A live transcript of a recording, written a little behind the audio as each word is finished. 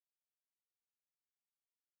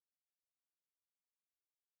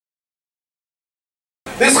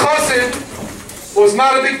This chassid was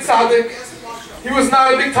not a big tzaddik. He was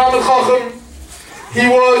not a big Talmid Chacham. He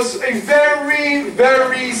was a very,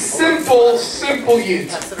 very simple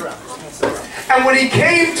Yid. And when he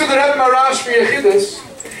came to the Rebbe Maharash for Yechidus,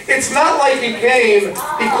 it's not like he came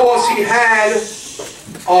because he had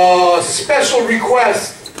a special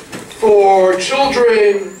request for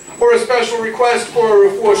children or a special request for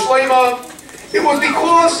Shlema. It was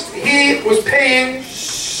because he was paying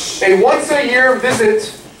a once-a-year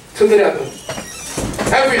visit to the Rebbe.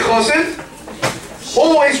 Every chassid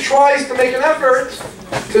always tries to make an effort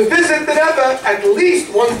to visit the Rebbe at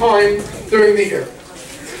least one time during the year.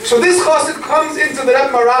 So this chassid comes into the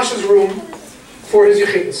Rebbe Maharash's room for his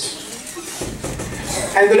yechidus.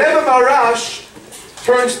 And the Rebbe Maharash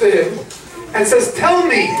turns to him and says, "Tell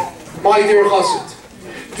me, my dear chassid,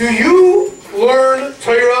 do you learn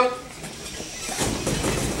Torah?"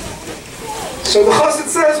 So the chassid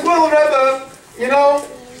says, "Well, Rebbe, you know,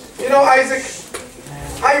 Isaac,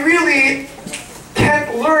 I really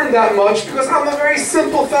can't learn that much because I'm a very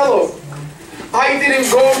simple fellow. I didn't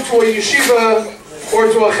go to a yeshiva or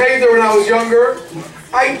to a cheder when I was younger.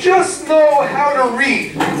 I just know how to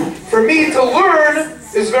read. For me to learn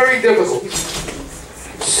is very difficult."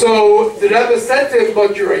 So the Rebbe said to him,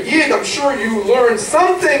 "But you're a Yid, I'm sure you learned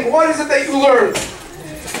something. What is it that you learned?"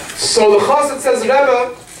 So the chassid says,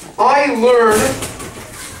 "Rebbe, I learned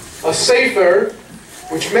a sefer,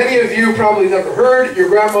 which many of you probably never heard. Your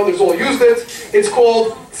grandmothers all used it. It's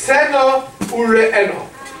called Tzena Ure'ena.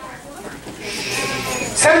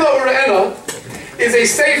 Tzena Ure'ena is a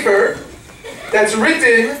sefer that's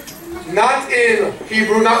written not in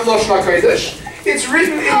Hebrew, not Lashon HaKodesh. It's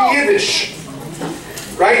written in Yiddish.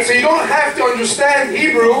 Right? So you don't have to understand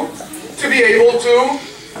Hebrew to be able to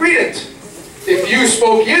read it. If you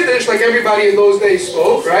spoke Yiddish, like everybody in those days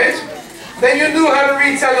spoke, right? Then you knew how to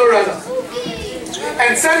read Tzena Ure'ena.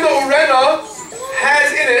 And Tzena Ure'ena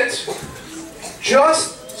has in it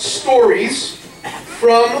just stories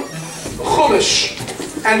from Chumash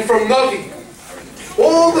and from Navi.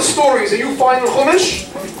 All the stories that you find in Chumash,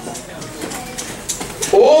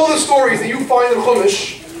 all the stories that you find in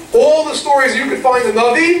Chumash, all the stories you can find in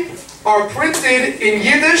Navi are printed in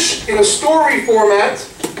Yiddish in a story format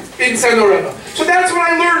in Tzena Ure'ena. So that's what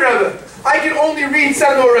I learned, Rebbe. I can only read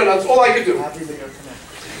Tzena Ure'ena. That's all I could do.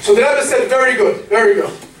 So the Rebbe said, very good, very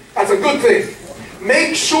good. That's a good thing.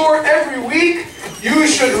 Make sure every week you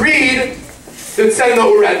should read the Tzena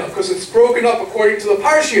Ure'ena, because it's broken up according to the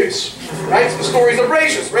Parshias, right? The stories of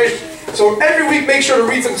Rashis. So every week make sure to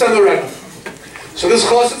read some Tzena Ure'ena. So this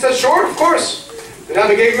chassid said, sure, of course. The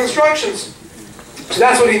Rebbe gave him instructions. So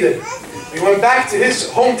that's what he did. He went back to his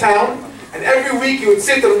hometown, and every week he would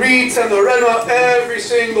sit and read Tzena Ure'ena every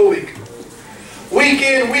single week. Week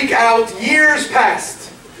in, week out, years passed.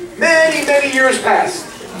 Many, many years passed.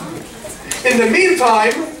 In the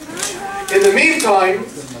meantime,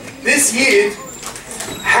 this Yid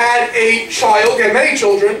had a child, he had many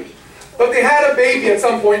children, but they had a baby at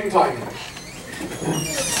some point in time.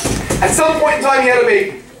 At some point in time, he had a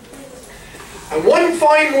baby. And one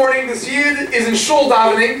fine morning, this Yid is in shul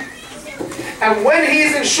davening, and when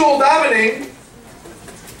he's in shul davening,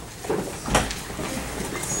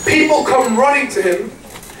 people come running to him,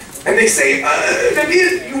 and they say,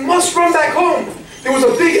 David, you must run back home. There was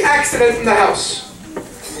a big accident in the house.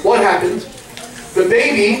 What happened? The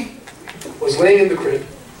baby was laying in the crib,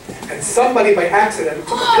 and somebody by accident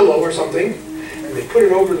took a pillow or something, and they put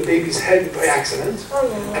it over the baby's head by accident,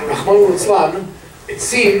 and Rahman al-Islam, it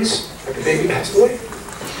seems that the baby passed away.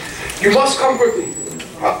 You must come quickly.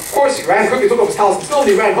 Of course, he ran quickly, took off his towels and still,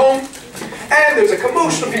 he ran home, and there's a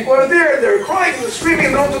commotion of people are there, they're crying, they're screaming,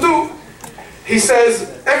 they don't know what to do. He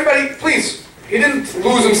says, everybody, please, he didn't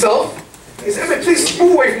lose himself. He said, everybody, please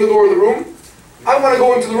move away from the door of the room. I want to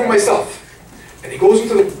go into the room myself. And he goes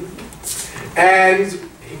into the room, and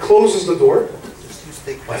he closes the door.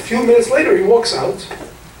 A few minutes later, he walks out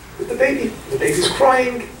with the baby. The baby's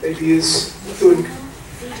crying, the baby is doing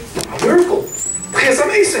a miracle. It's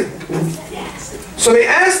amazing. So they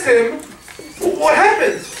asked him, what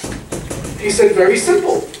happened? He said, very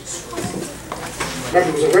simple. Remember,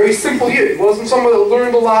 it was a very simple Yid. It wasn't someone that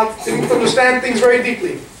learned a lot, didn't understand things very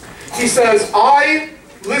deeply. He says, I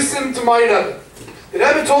listened to my Rebbe. The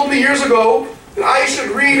Rebbe told me years ago that I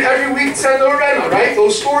should read every week Tzena Ure'ena, right?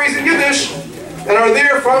 Those stories in Yiddish that are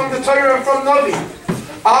there from the Torah and from Navi.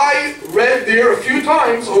 I read there a few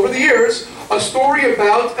times over the years a story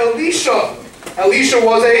about Elisha. Elisha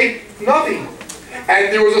was a Navi.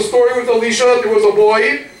 And there was a story with Elisha. There was a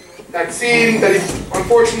boy that he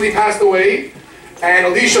unfortunately passed away. And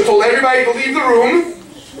Elisha told everybody to leave the room.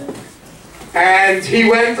 And he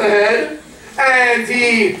went ahead and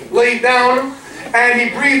he laid down, and he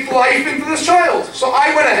breathed life into this child. So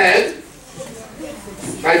I went ahead,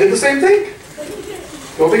 I did the same thing.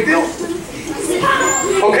 No big deal.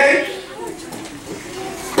 Okay?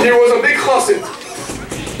 There was a big chassid.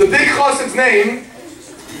 The big chassid's name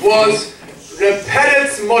was Rebbe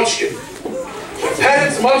Maharash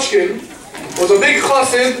was a big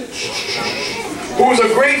chassid who was a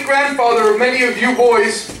great-grandfather of many of you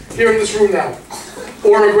boys here in this room now.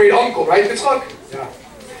 Or a great-uncle, right, Yitzchak? Yeah.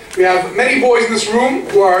 We have many boys in this room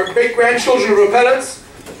who are great-grandchildren of Rebbe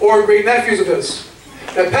Maharash or great-nephews of his.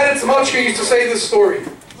 Rebbe Maharash used to say this story.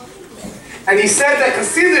 And he said that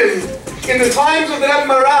Hasidim, in the times of the Rebbe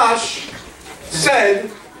Maharash, said,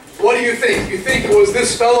 what do you think? You think it was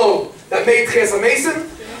this fellow that made Cheder Menachem?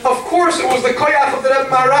 Of course it was the koyach of the Rebbe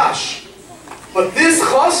Maharash. But this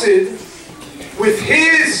chassid, with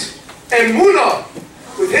his emunah,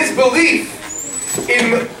 with his belief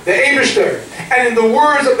in the Eibishter, and in the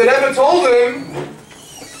words that the Rebbe told him,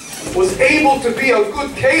 was able to be a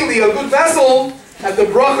good keli, a good vessel, that the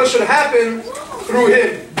bracha should happen through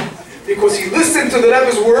him. Because he listened to the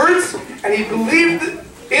Rebbe's words, and he believed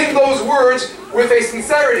in those words with a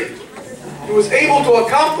sincerity. He was able to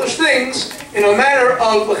accomplish things in a manner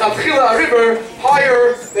of l'chatchila ariver,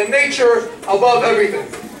 higher than nature, above everything.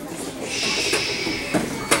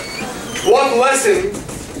 What lesson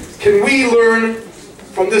can we learn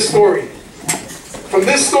from this story? From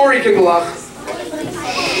this story, Kindlach,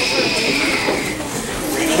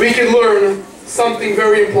 we can learn something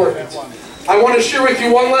very important. I want to share with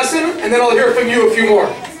you one lesson, and then I'll hear from you a few more.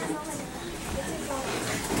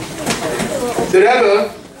 The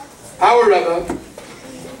Rebbe, our Rebbe,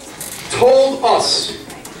 told us,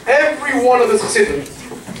 every one of the Chassidim,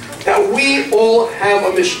 that we all have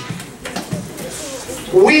a mission.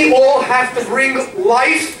 We all have to bring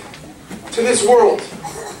life to this world.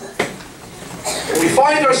 When we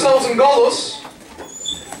find ourselves in Golus,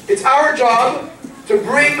 it's our job to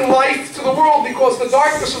bring life to the world, because the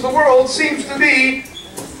darkness of the world seems to be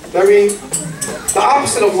the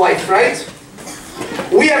opposite of life, right?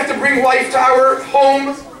 We have to bring life to our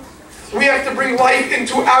home. We have to bring life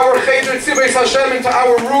into our Cheder Tzibbeis Hashem, into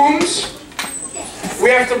our rooms. We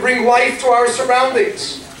have to bring life to our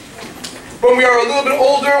surroundings. When we are a little bit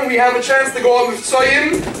older and we have a chance to go on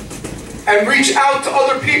Mitzvayim and reach out to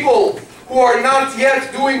other people who are not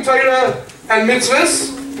yet doing Torah and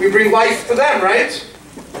mitzvahs, we bring life to them, right?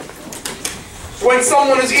 When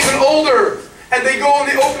someone is even older and they go and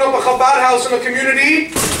they open up a Chabad house in a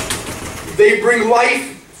community, they bring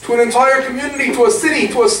life to an entire community, to a city,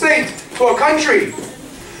 to a state, to a country.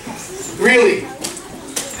 Really,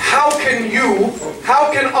 how can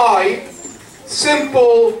I,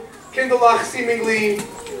 simple, kinderlach seemingly,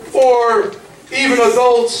 or even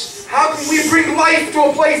adults, how can we bring life to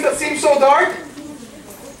a place that seems so dark?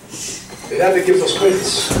 The Rebbe gives us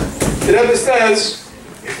quiz. The Rebbe says,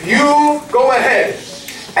 if you go ahead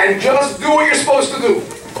and just do what you're supposed to do,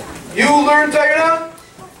 you learn Torah,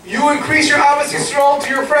 you increase your Avos Yisrael to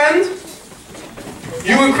your friend,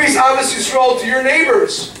 you increase Avos Yisrael to your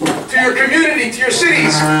neighbors, to your community, to your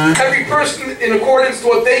cities, every person in accordance to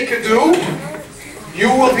what they could do, you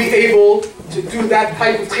will be able to do that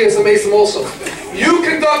type of Cheder Menachem also. You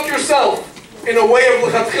conduct yourself in a way of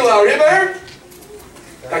l'chatchila ariver,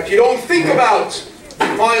 that you don't think about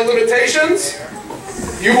my limitations,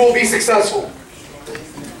 you will be successful.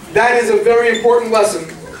 That is a very important lesson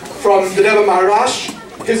from the Rebbe Maharash,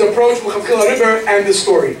 his approach to l'chatchila ariver, and this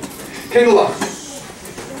story. Kindlach.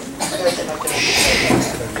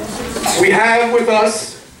 We have with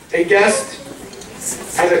us a guest,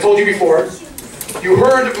 as I told you before. You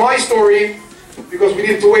heard my story because we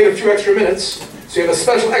needed to wait a few extra minutes, so you have a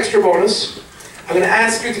special extra bonus. I'm going to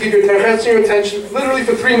ask you to give your attention, literally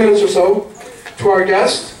for 3 minutes or so, to our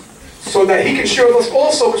guest, so that he can share with us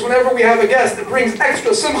also, because whenever we have a guest, it brings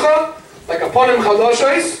extra simcha, like a panim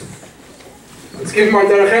chadashos. Let's give him our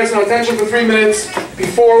attention for 3 minutes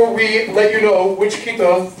before we let you know which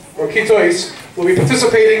kita, or kitois, will be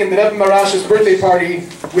participating in the Rebbe Maharash's birthday party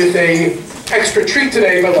with an extra treat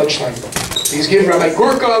today by lunchtime. Please give Rabbi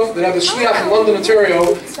Gurkow, the Rebbe's Shliach in London,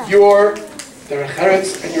 Ontario, your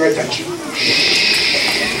derech and your attention.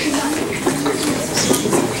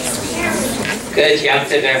 Good Yom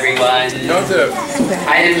Tov, everyone. Yom Tov.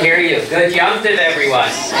 I didn't hear you. Good Yom Tov,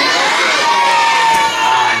 everyone.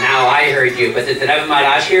 Now I heard you, but did the Rebbe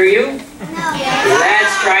Maharash hear you? No.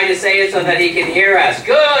 Let's try to say it so that he can hear us.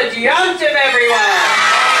 Good Yom Tov, everyone.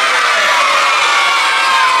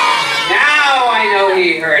 Now I know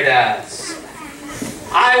he heard us.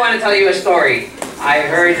 I want to tell you a story. I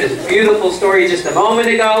heard this beautiful story just a moment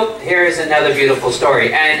ago. Here is another beautiful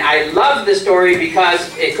story. And I love this story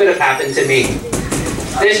because it could have happened to me.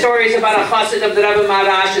 This story is about a chassid of the Rebbe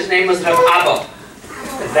Maharash. His name was Rav Abba.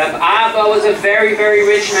 Rav Abba was a very, very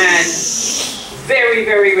rich man. Very,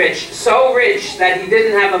 very rich. So rich that he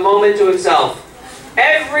didn't have a moment to himself.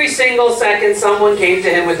 Every single second someone came to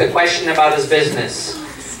him with a question about his business.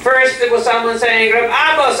 First it was someone saying, Rav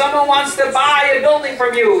Abba, someone wants to buy a building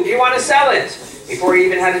from you. Do you want to sell it? Before he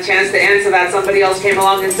even had a chance to answer that, somebody else came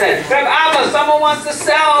along and said, Rav Abba, someone wants to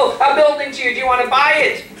sell a building to you. Do you want to buy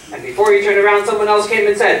it? And before he turned around, someone else came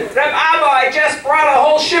and said, Rav Abba, I just brought a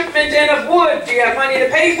whole shipment in of wood. Do you have money to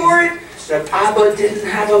pay for it? Rav Abba didn't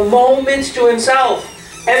have a moment to himself.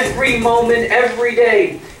 Every moment, every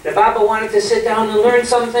day. Rav Abba wanted to sit down and learn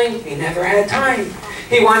something. He never had time.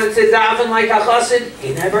 He wanted to daven like a chassid.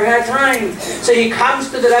 He never had time. So he comes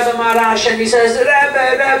to the Rebbe Maharash and he says,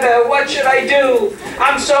 Rebbe, what should I do?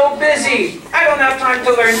 I'm so busy. I don't have time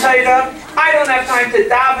to learn Torah. I don't have time to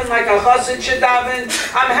daven like a chassid should daven.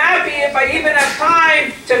 I'm happy if I even have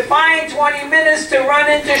time to find 20 minutes to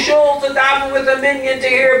run into shul to daven with a minyan to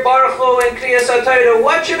hear Baruch Hu and Kriyas HaTorah.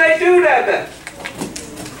 What should I do, Rebbe?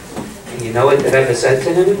 And you know what the Rebbe said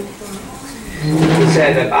to him? He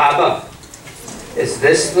said, Abba, is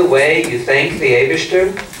this the way you thank the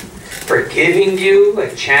Eibishter for giving you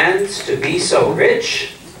a chance to be so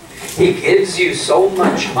rich? He gives you so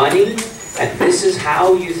much money, and this is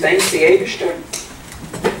how you thank the Eibishter?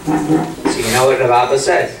 So you know what Rav Abba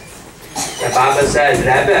said? Rav Abba said,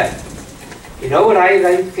 Rebbe, you know what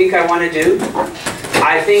I think I want to do?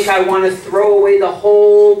 I think I want to throw away the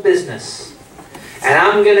whole business. And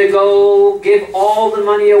I'm going to go give all the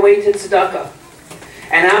money away to tzedakah.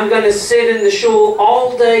 And I'm going to sit in the shul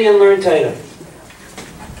all day and learn Torah.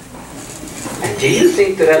 And do you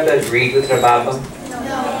think that Rebbe agreed with Rav Abba?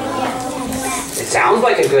 It sounds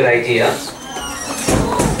like a good idea.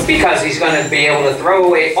 Because he's going to be able to throw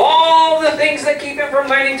away all the things that keep him from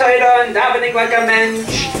learning Torah and davening like a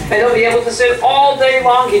mensch. And he'll be able to sit all day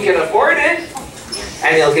long. He can afford it.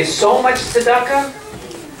 And he'll give so much tzedakah.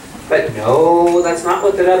 But no, that's not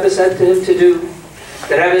what the Rebbe said to him to do.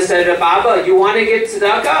 The Rebbe said, Rav Abba, you want to give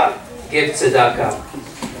tzedakah? Give tzedakah.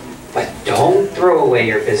 But don't throw away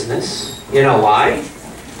your business. You know why?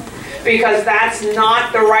 Because that's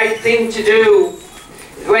not the right thing to do.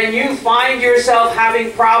 When you find yourself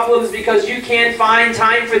having problems because you can't find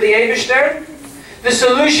time for the Eibishter, the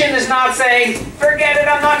solution is not saying, forget it,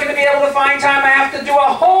 I'm not going to be able to find time, I have to do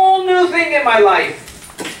a whole new thing in my life.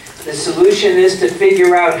 The solution is to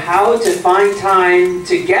figure out how to find time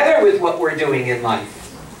together with what we're doing in life.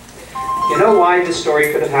 You know why this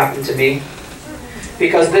story could have happened to me?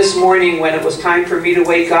 Because this morning when it was time for me to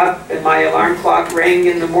wake up and my alarm clock rang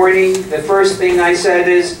in the morning, the first thing I said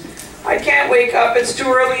is, I can't wake up, it's too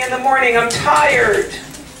early in the morning, I'm tired.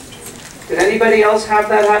 Did anybody else have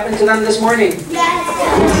that happen to them this morning?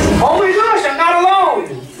 Yes. Oh my gosh, I'm not alone.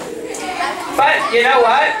 But you know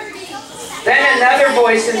what? Then another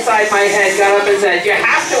voice inside my head got up and said, you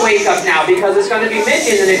have to wake up now because it's going to be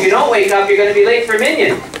minyan, and if you don't wake up, you're going to be late for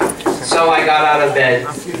minyan. So I got out of bed.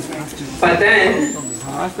 But then,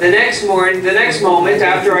 the next moment,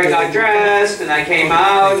 after I got dressed and I came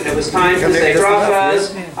out and it was time to say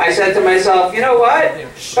brachas, I said to myself, you know what?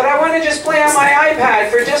 But I want to just play on my iPad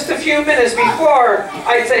for just a few minutes before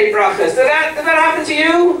I say brachas. Did that happen to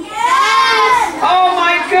you? Yes! Oh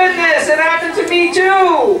my goodness, it happened to me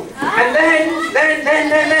too! And then,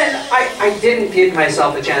 I didn't give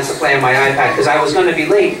myself a chance to play on my iPad because I was going to be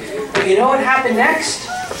late. But you know what happened next?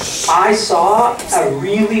 I saw a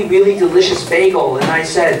really, really delicious bagel and I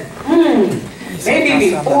said,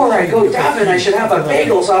 maybe before I go daven I should have a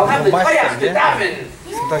bagel so I'll have the koyach to daven.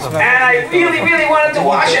 And I really, really wanted to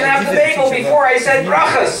wash and have the bagel before I said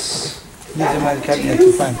brachas. It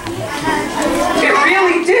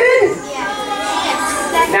really did?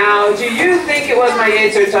 Now, do you think it was my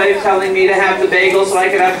Yetzer Tov telling me to have the bagel so I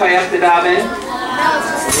could have koyach to daven?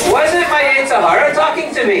 Was it my Yetzer Hara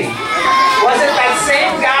talking to me? Was it that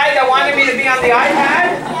same guy that wanted me to be on the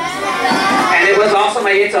iPad? And it was also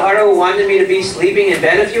my Yetzer Hara who wanted me to be sleeping in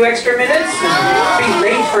bed a few extra minutes and be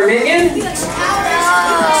late for minyan?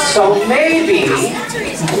 So maybe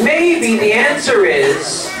the answer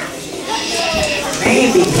is,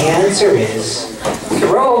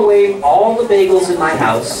 throw away all the bagels in my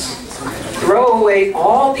house, throw away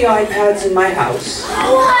all the iPads in my house,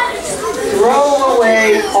 throw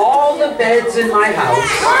away all the beds in my house,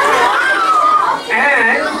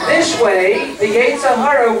 and this way the Yetzer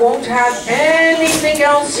Hara won't have anything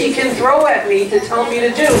else he can throw at me to tell me to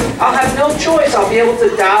do. I'll have no choice. I'll be able to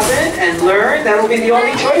daven and learn. That'll be the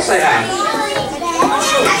only choice I have.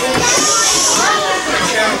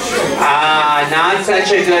 not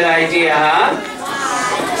such a good idea, huh?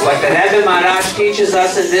 What the Rebbe Maharash teaches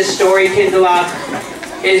us in this story, Kindlach,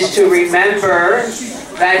 is to remember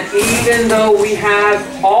that even though we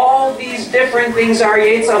have all these different things our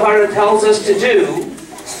Yetzer Hara tells us to do,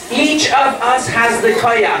 each of us has the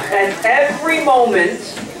koyach at every moment,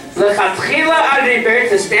 l'chatchila ariber,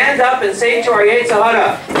 to stand up and say to our Yetzer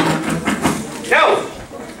Hara, no,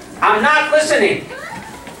 I'm not listening.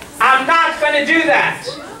 I'm not going to do that.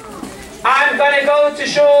 I'm going to go to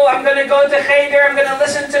shul, I'm going to go to cheder, I'm going to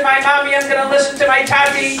listen to my mommy, I'm going to listen to my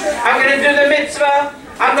tati, I'm going to do the mitzvah,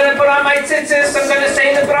 I'm going to put on my tzitzis, I'm going to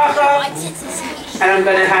say the bracha, and I'm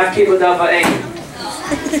going to have kibbud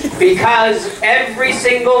avayim. Because every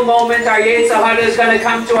single moment our Yetzer Hara is going to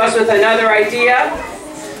come to us with another idea,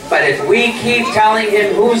 but if we keep telling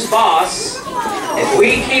him who's boss, if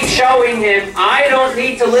we keep showing him, I don't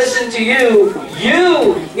need to listen to you,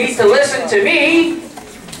 you need to listen to me,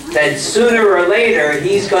 then sooner or later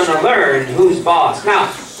he's going to learn who's boss. Now,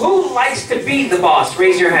 who likes to be the boss?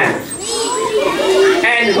 Raise your hand.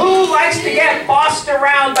 And who likes to get bossed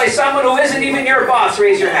around by someone who isn't even your boss?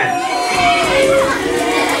 Raise your hand.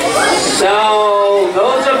 So,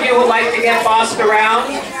 those of you who like to get bossed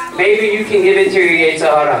around, maybe you can give it to your Yetzer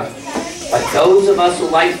Hara. But those of us who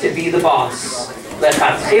like to be the boss,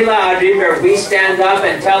 we stand up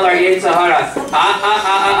and tell our Yetzer Hara,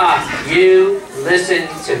 you listen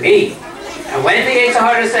to me. And when the Yetzer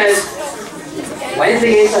Hara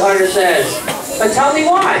says, but tell me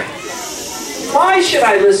why? Why should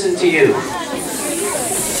I listen to you?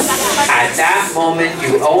 At that moment,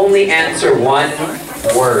 you only answer one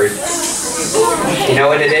word. You know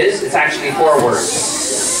what it is? It's actually 4 words.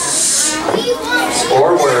 It's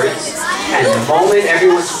 4 words. And the moment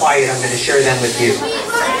everyone's quiet, I'm going to share them with you.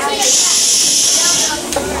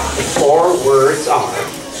 The 4 words are,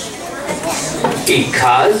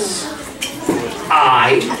 because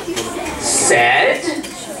I said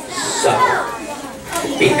so.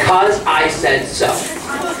 Because I said so.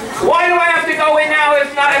 Why do I have to go in now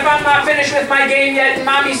if I'm not finished with my game yet and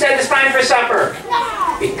Mommy said it's time for supper?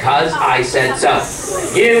 Because I said so.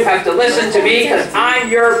 You have to listen to me because I'm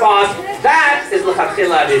your boss. That is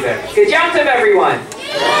l'chatchila adiber. Good Yom Tov, everyone.